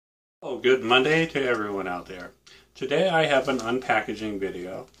Oh, good Monday to everyone out there. Today I have an unpackaging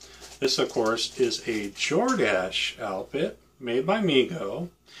video. This, of course, is a Jordache outfit made by MEGO.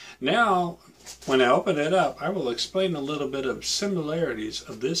 Now, when I open it up, I will explain a little bit of similarities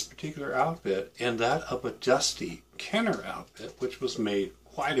of this particular outfit and that of a Dusty Kenner outfit, which was made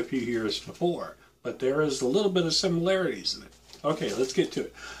quite a few years before. But there is a little bit of similarities in it. Okay, let's get to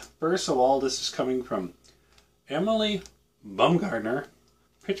it. First of all, this is coming from Emily Bumgardner,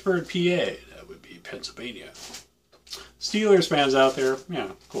 Pittsburgh, PA. That would be Pennsylvania. Steelers fans out there, yeah,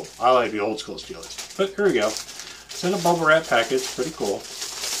 cool. I like the old school Steelers. But here we go. It's in a bubble wrap package, pretty cool.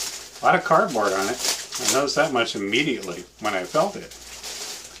 A lot of cardboard on it. I noticed that much immediately when I felt it.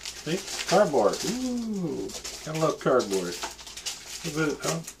 See? Cardboard. Ooh, gotta love cardboard.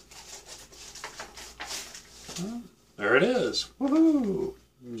 Oh, there it is. Woohoo!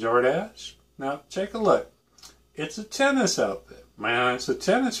 Jordache. Now take a look. It's a tennis outfit. Man, it's a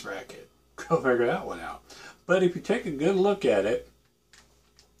tennis racket. Go figure that one out. But if you take a good look at it,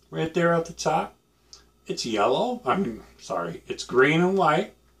 right there at the top, it's yellow. It's green and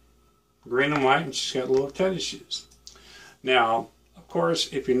white. Green and white, and she's got little tennis shoes. Now, of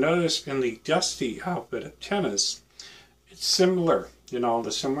course, if you notice in the Dusty outfit of tennis, it's similar. You know,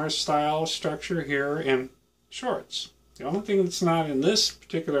 the similar style structure here in shorts. The only thing that's not in this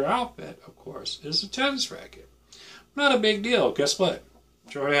particular outfit, of course, is a tennis racket. Not a big deal. Guess what?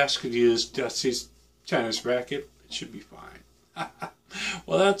 Jordache could use Dusty's tennis racket. It should be fine.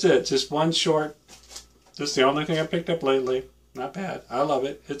 Well, that's it. Just one short. Just the only thing I picked up lately. Not bad. I love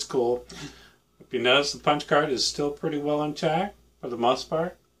it. It's cool. If you notice, the punch card is still pretty well intact for the most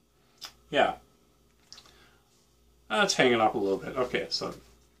part. Yeah. It's hanging up a little bit. Okay, so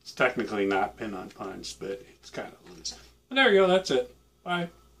it's technically not been unpunched, but it's kind of loose. But there you go. That's it. Bye.